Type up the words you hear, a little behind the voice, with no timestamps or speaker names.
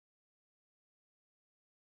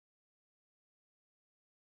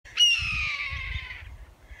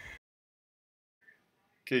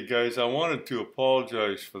Okay guys, I wanted to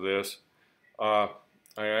apologize for this. I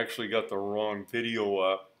actually got the wrong video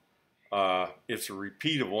up. It's a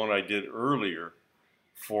repeat of one I did earlier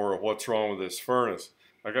for what's wrong with this furnace.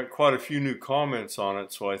 I got quite a few new comments on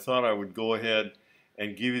it, so I thought I would go ahead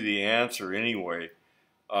and give you the answer anyway,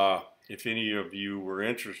 if any of you were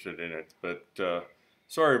interested in it. But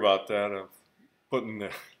sorry about that. I'm putting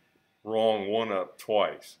the wrong one up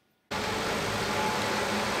twice.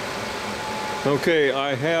 Okay,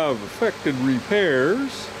 I have effected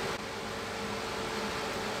repairs.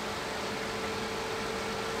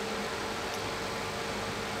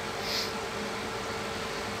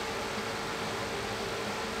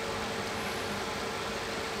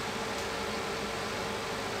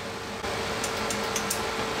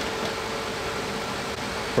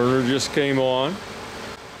 Burner just came on.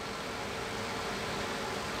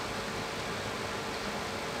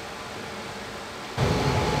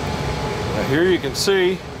 Here you can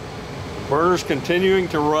see the burner's continuing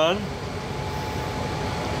to run.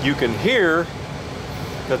 You can hear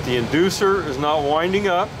that the inducer is not winding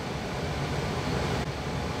up.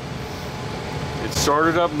 It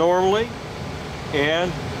started up normally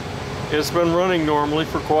and it's been running normally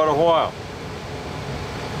for quite a while.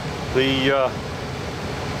 The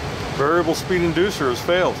variable speed inducer has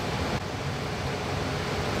failed.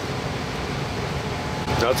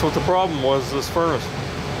 That's what the problem was, this furnace.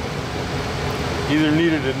 Either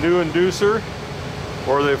needed a new inducer,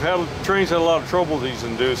 or trains had a lot of trouble with these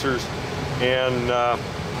inducers, and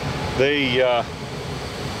they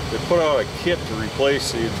put out a kit to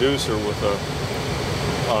replace the inducer with a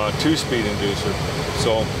 2-speed inducer,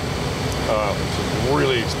 so which is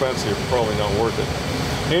really expensive, probably not worth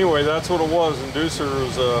it. Anyway, that's what it was. Inducer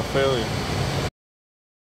was a failure.